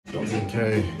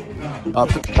Okay. Up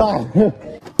to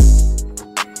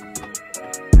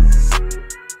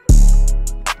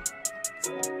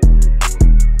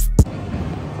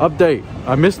Update.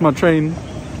 I missed my train,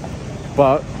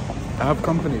 but I have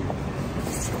company.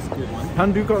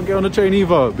 Pandu can't get on the train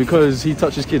either because he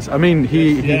touches kids. I mean,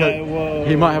 he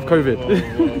might have COVID.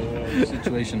 Whoa.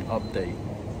 Situation update.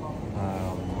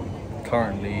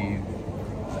 Currently,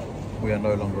 we are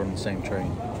no longer on the same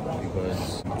train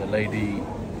because the lady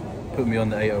put me on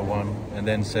the 801 and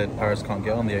then said Paris can't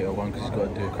get on the 801 because he's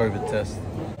got to do a COVID test.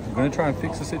 I'm going to try and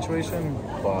fix the situation,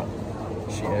 but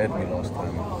she aired me last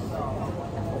time.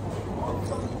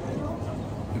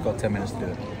 We've got 10 minutes to do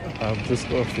it. I've just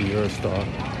got off the Eurostar.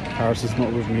 Paris is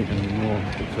not with me anymore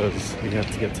because he had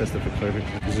to get tested for COVID.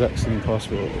 His vaccine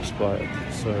passport expired,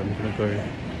 so I'm going to go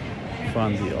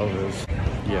find the others.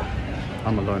 Yeah,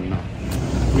 I'm alone now.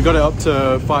 We got it up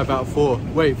to 5 out of 4.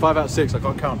 Wait, 5 out of 6, I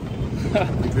can't count.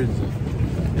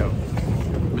 Yo,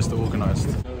 Mr. Organised.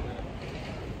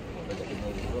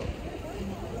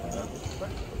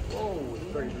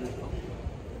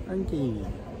 Frankie.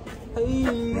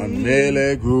 Ramenez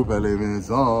les groupes à la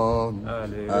maison.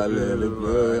 Allez les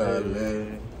bleus,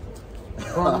 allez.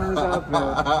 Oh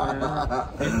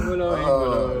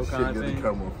shit, get the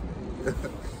camera off me.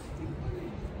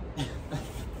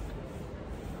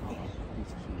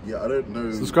 Yeah, I don't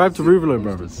know. Subscribe to RUVOLO,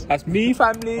 brothers. That's me,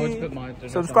 family.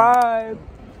 Subscribe.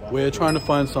 We're trying to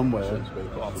find somewhere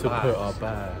to put our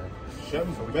bag.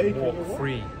 Walk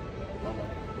free.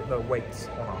 With no weights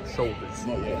on our shoulders.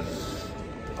 Not yet.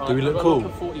 Do we look cool?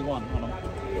 41.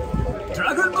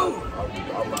 Dragon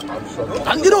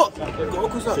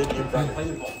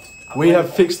We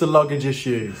have fixed the luggage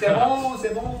issue.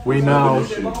 We now.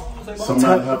 Look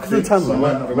at the tan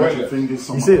line.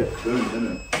 You see it?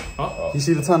 You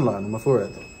see the tan line on my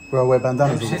forehead? Where I wear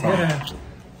bandanas all the time.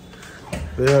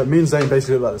 Yeah, me and Zane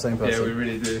basically look like the same person. Yeah, we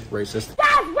really do. Racist.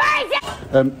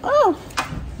 Oh,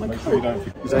 my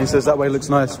God. Zane says that way looks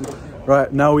nice.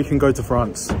 Right, now we can go to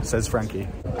France, says Frankie.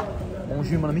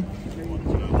 Bonjour, mon ami.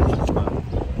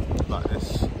 Like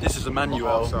this. This is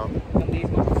Emmanuel.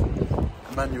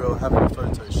 Emmanuel having a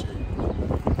photo shoot.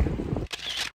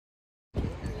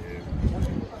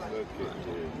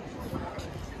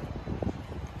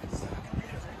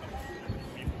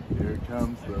 Here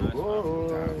comes the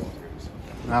boy.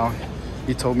 Now,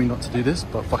 he told me not to do this,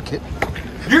 but fuck it.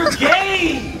 You're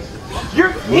gay!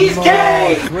 He's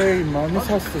gay! Wait, man, this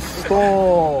has to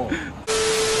stop.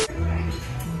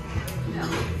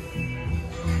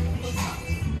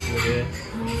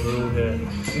 We're all here.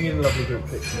 We need a lovely group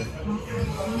picture.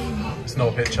 It's not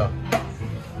a picture.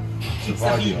 It's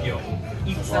a video.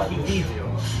 It's a video.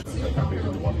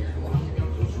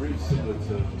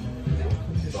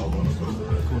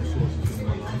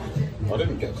 I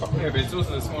didn't get a couple. Yeah, but it's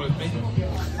also the smallest me.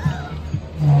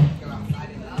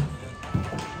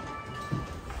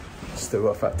 Still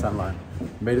got a fat tan line.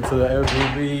 Made it to the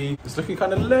Airbnb. It's looking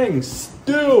kind of lame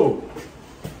still.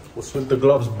 What's with the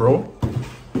gloves, bro?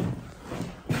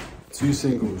 2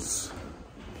 singles.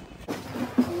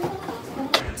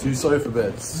 2 sofa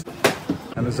beds.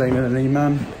 And a Zane and an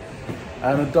E-man.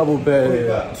 And a double bed.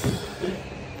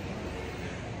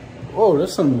 Oh,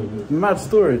 that's some mad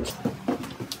storage.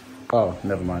 Oh,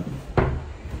 never mind.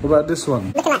 What about this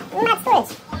one? Look at that, mad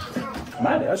storage.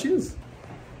 Mad, it actually is.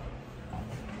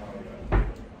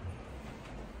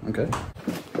 Okay.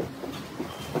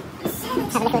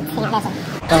 Have a look at the thing out there.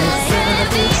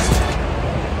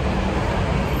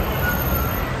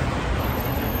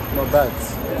 Not bad.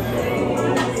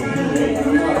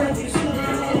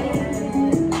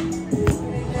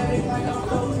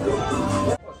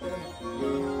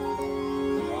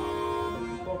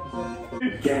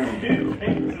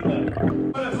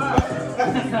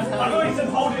 I know he said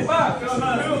hold it back. Who am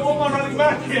I running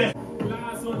back here?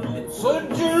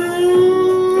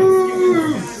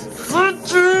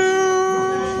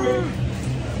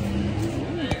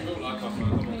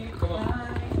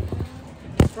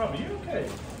 Bro, are you okay?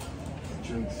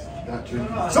 Drinks, that drink.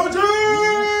 Soju!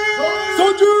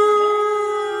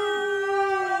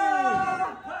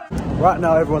 Right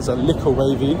now everyone's a little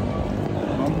wavy.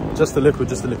 Just a little.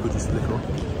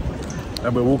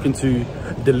 And we're walking to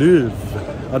the Louvre.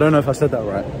 I don't know if I said that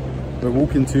right. We're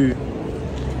walking to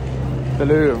the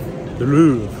Louvre. The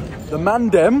Louvre. The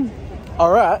Mandem.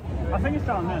 Alright. I think it's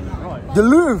down there, right? The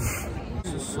Louvre.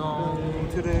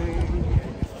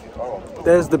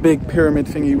 There's the big pyramid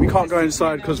thingy. We can't go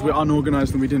inside because we're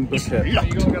unorganized and we didn't book it.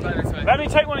 Let me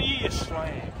take one of you.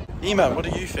 E-man, what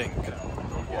do you think?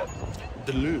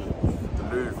 The Louvre. The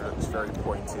Louvre looks very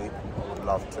pointy. Would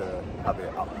love to have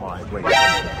it up my waist.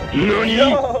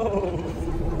 Yo!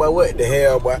 boy, what the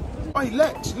hell, boy? Hey,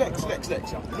 Lex. Look at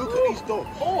these dogs.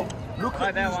 Oh, look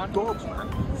at these dogs,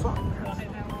 man. Fuck.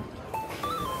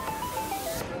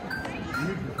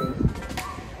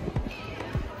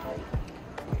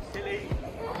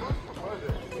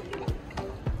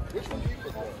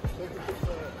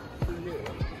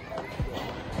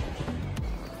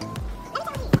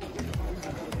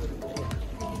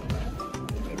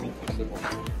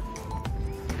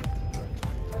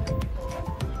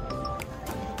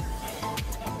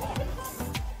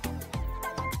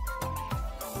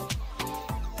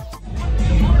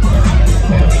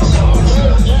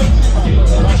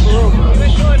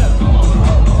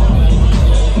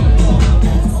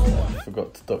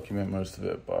 Forgot to document most of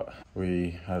it, but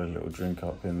we had a little drink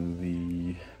up in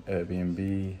the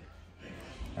Airbnb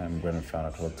and went and found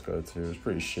a club to go to. It was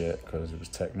pretty shit because it was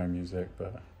techno music,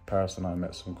 but Paris and I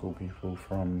met some cool people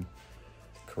from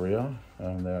Korea.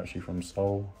 They're actually from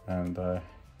Seoul, and I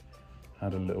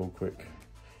had a little quick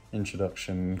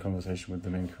introduction conversation with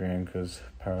them in Korean because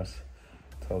Paris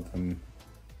told them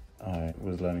I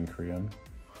was learning Korean.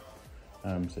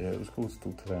 So yeah, it was cool to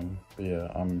talk to them. But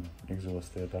yeah, I'm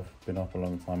exhausted. I've been up a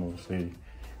long time, obviously,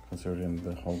 considering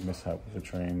the whole mishap with the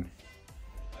train.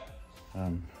 So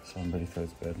I'm ready to go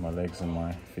to bed. My legs and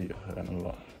my feet are hurting a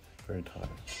lot. Very tired.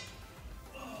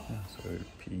 Yeah, so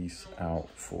peace out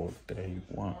for day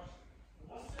one.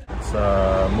 It's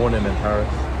morning in Paris.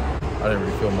 I didn't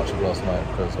really feel much of last night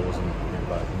because I wasn't really,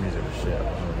 like, the music was shit. I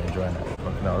wasn't really enjoying it.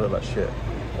 Fucking hell, I look like shit.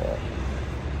 But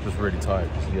just really tired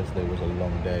because yesterday was a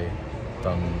long day.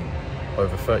 Done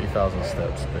over 30,000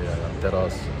 steps, but yeah, I'm dead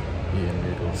ass eating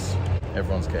noodles.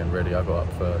 Everyone's getting ready. I got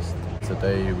up first.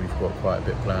 Today we've got quite a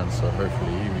bit planned, so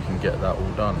hopefully we can get that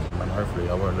all done, and hopefully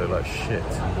I won't look like shit.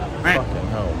 Fucking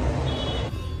hell.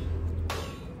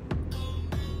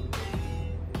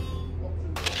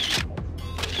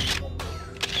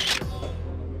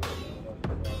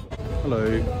 Hello,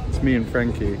 it's me and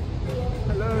Frankie.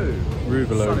 Hello.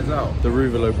 RUVOLO. Sun is out. The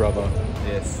RUVOLO brother.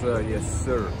 Yes, sir. Yes,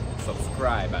 sir.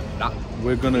 Subscribe and that.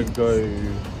 We're gonna go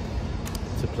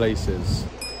to places.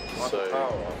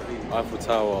 Eiffel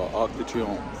Tower, Arc de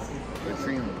Triomphe.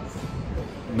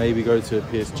 Maybe go to a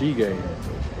PSG game.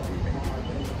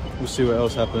 We'll see what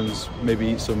else happens. Maybe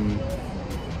eat some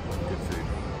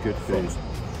good food.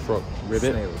 Frog,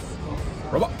 ribbit,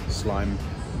 Robot. slime.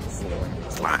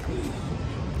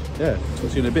 Yeah, talk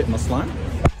to you in a bit, my slime.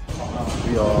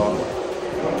 We are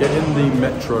getting the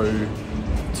metro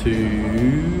to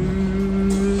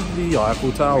the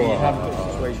Eiffel Tower. We have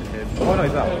a situation here. Oh no,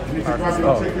 it's out.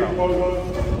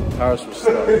 Paris was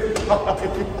stuck.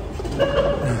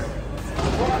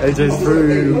 AJ's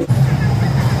through.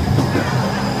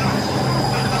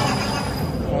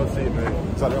 Can't see it, mate.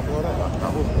 Is that the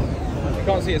upload? You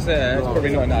can't see it's there. It's probably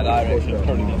not in that direction. It's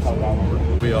probably going to come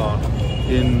down. We are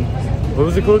in, what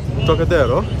was it called?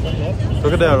 Trocadero?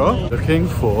 Looking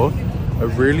for a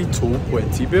really tall,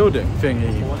 pointy building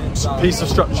thingy. Piece of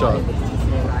structure.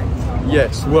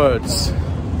 Yes, words.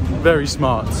 Very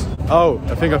smart. Oh,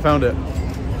 I think I found it.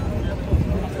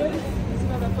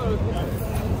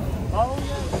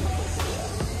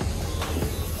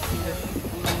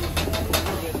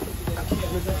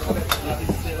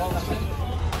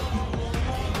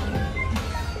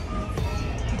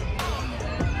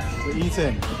 We're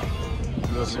eating.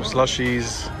 We got some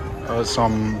slushies,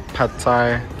 some pad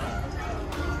thai.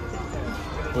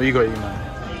 What you got eating, man?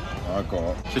 I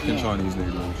got chicken Chinese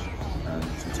noodles and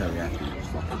some teriyaki.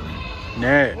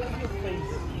 Nah.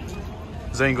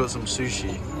 Zane got some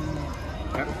sushi.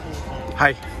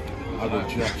 Hi. I got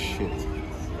jack shit.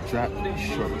 Jack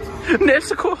shit.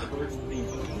 Nesco.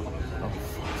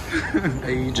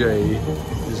 AJ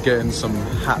is getting some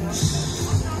hats.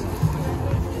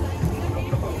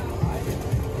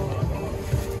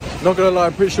 Not gonna lie,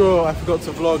 I'm pretty sure I forgot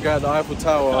to vlog at the Eiffel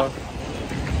Tower,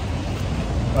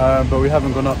 but we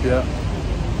haven't gone up yet.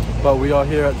 But we are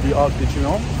here at the Arc de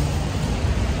Triomphe.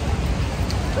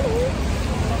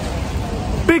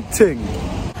 Big thing.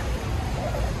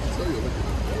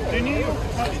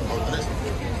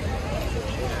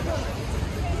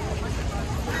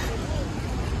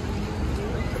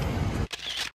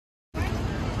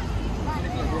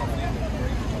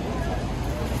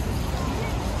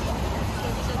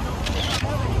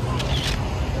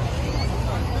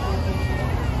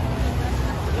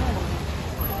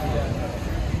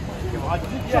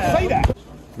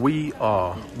 We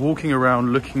are walking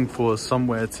around looking for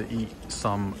somewhere to eat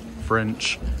some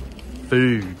French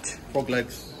food. Frog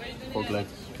legs.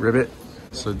 Ribbit.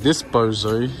 So this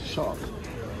bozo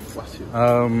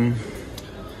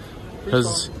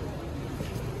has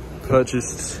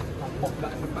purchased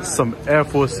some Air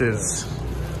Forces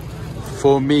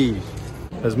for me.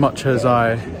 As much as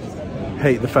I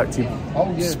hate the fact he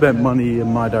spent money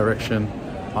in my direction,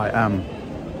 I am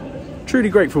truly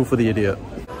grateful for the idiot.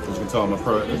 As you can tell, I'm a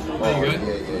pro at this. There you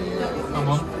go. Come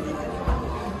on.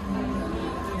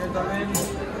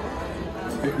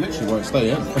 It literally won't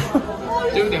stay in.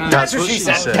 That's what she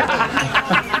said. I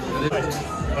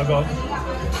got.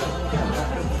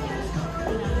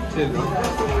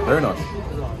 Very nice.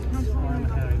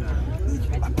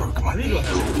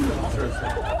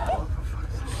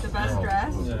 The best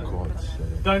dress?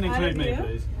 Don't include me,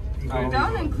 please.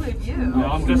 Don't include you. No,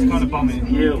 I'm just kind of bumming.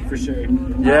 You, for sure.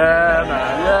 Yeah,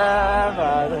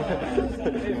 man.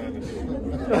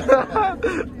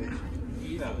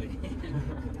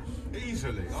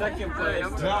 Easily. Second place.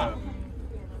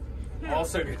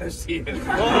 Also gonna see it.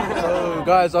 So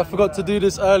guys, I forgot to do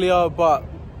this earlier, but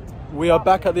we are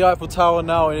back at the Eiffel Tower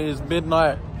now. It is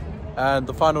midnight and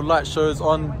the final light show is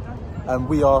on, and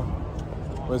we are,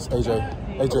 where's AJ?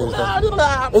 AJ is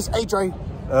there. It's AJ.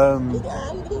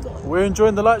 We're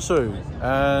enjoying the light show,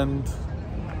 and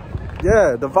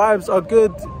yeah, the vibes are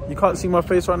good. You can't see my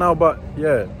face right now, but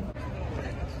yeah.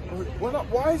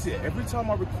 Why is it every time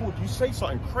I record you say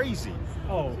something crazy?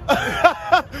 Oh.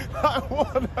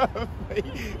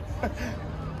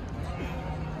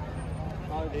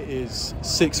 It is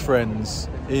 6 friends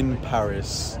in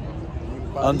Paris,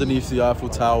 underneath the Eiffel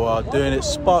Tower, doing its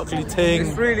sparkly thing.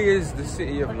 This really is the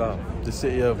city of love. The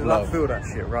city of I love. feel that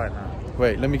shit right now.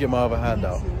 Wait, let me get my other hand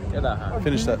out. Get that hand.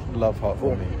 Finish that love heart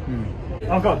for me.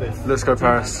 I've got this. Let's go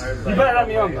Paris. You better let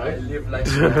me on, though.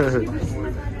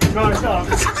 No, stop.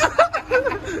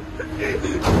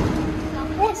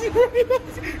 What's he doing?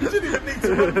 You didn't even need to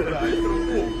run for that. You could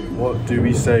have walked. What do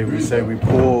we say? We say we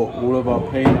pour all of our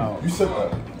pain out You said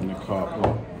that. in the cup.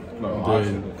 No, I'm I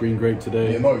doing said green grape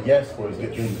today. it. No, yes, boys.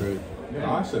 Get Green grape.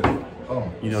 Yeah, I said it. Oh,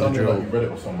 You know the sounded drill. like you read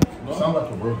it or something. You sound like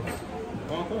a robot.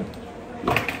 Okay.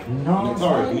 No.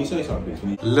 Sorry, can you say something,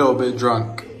 please? A little bit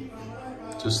drunk.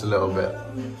 Just a little bit.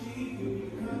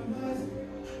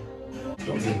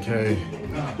 Okay.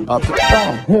 Up to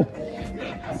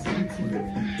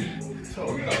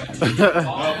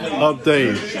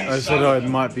Update. I said I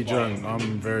might be drunk.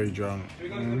 I'm very drunk.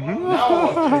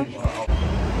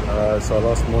 So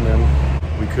last morning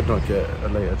we could not get a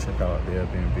later checkout at the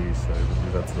Airbnb, so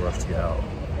we've had to rush to get out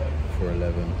for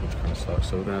 11, which kind of sucks.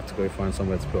 So we're gonna have to go find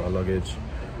somewhere to put our luggage.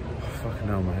 Oh, fucking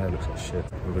hell, my hair looks like shit.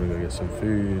 We're gonna go get some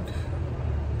food,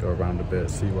 go around a bit,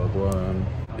 see what we're on.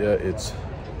 Yeah, it's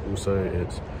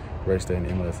race day in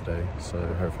Imola today, so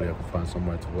hopefully I can find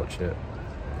somewhere to watch it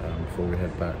before we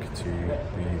head back to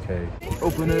the UK.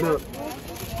 Open it up.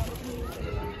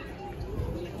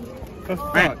 For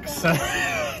fuck's sake.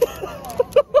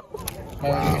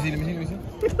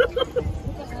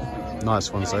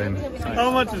 Nice one, Zane. How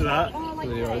much is that?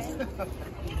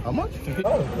 How much?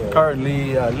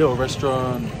 Currently, a little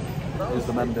restaurant is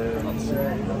the Mando.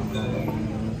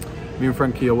 Me and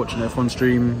Frankie are watching F1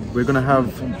 stream. We're gonna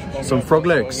have some frog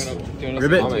legs.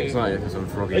 Ribbit. I'm excited for some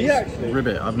froggies.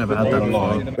 Ribbit. I've never had that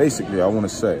before. Basically, I want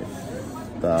to say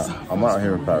that I'm out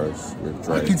here in Paris with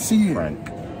Dre, I can see it.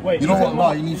 Frank, Wait, you know what?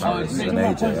 No, you need to and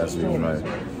AJ, as you all know.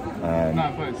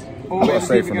 I've got to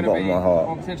say from the bottom of my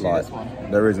heart, like,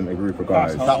 there isn't a group of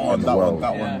guys in the world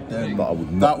that I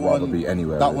would not rather be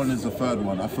anywhere That with. one is the third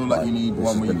one. I feel like you need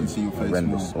one where you can see your face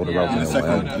horrendous. more. All the rubs And in the my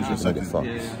second head. is your second.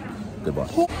 Goodbye.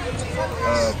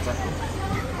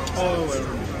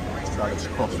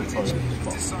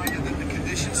 Decided that the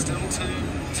conditions still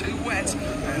too wet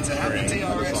and to have the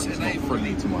DRS enabled.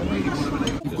 Friendly to my knees.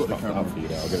 You've got the camera for you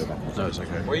there. I'll get it back. No, it's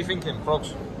okay. What are you thinking,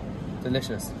 frogs?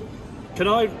 Delicious. Can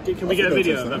we get a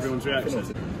video of everyone's reaction?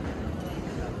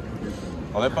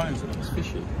 Are there bones in it? It's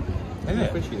fishy. Isn't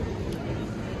it? Fishy.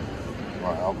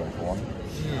 Right, I'll go for one.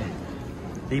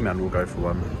 E-Man will go for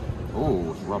one.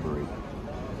 Oh, it's rubbery.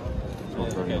 It's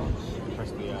not very nice.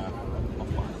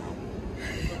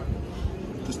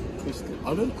 Just twist it.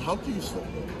 I don't. How do you stop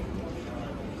it?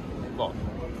 What?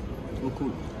 What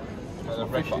cool?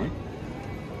 Fishy.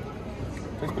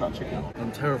 Tastes like chicken.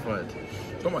 I'm terrified.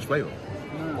 It's not much flavour.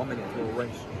 1 minute, little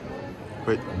race.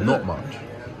 Wait, not much.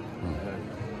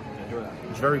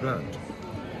 It's very bland.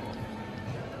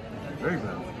 Very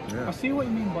bland. Yeah. I see what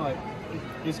you mean by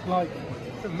it's like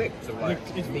It's a mix of like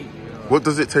it's meat. What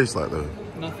does it taste like though?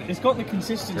 Nothing. It's got the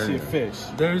consistency of fish.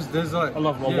 There's like I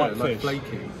love white like fish.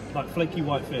 flaky. Like flaky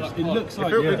white fish. It looks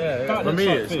like For that me,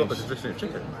 looks it's like got the fish. consistency of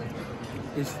chicken.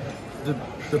 It's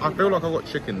I feel like I've got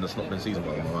chicken that's not been seasoned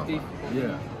by my mouth.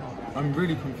 yeah. I'm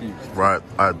really confused. Right,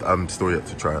 I'm still yet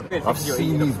to try it. I've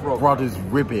seen these brothers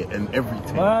ribbit and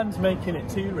everything. Man's making it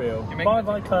too real. Bye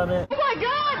bye, Kermit. I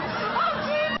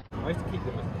used to keep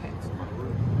them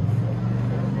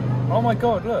Oh my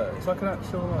god, look, it's like an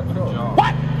actual like job.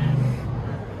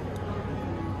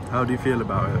 How do you feel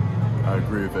about it? I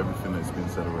agree with everything that's been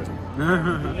said already.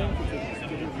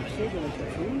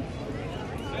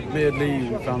 Admittedly,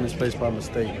 we found this place by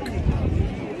mistake.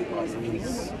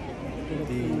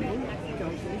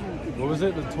 What was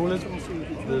it? The tallest,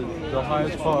 the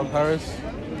highest part of Paris?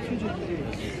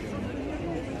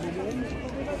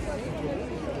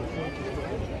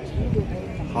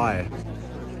 High.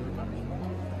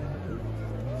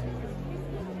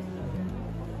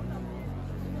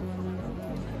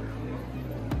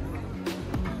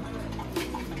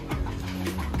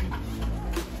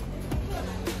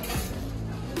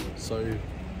 So,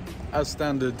 as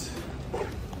standard,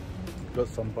 got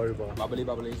some boba. Bubbly,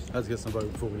 bubbly. Let's get some boba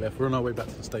before we left. We're on our way back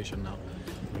to the station now.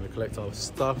 We're going to collect our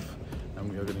stuff and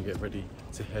we are going to get ready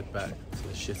to head back to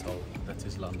the shithole that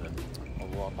is London. Au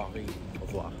revoir, Paris. Au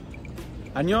revoir.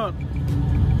 Agnon!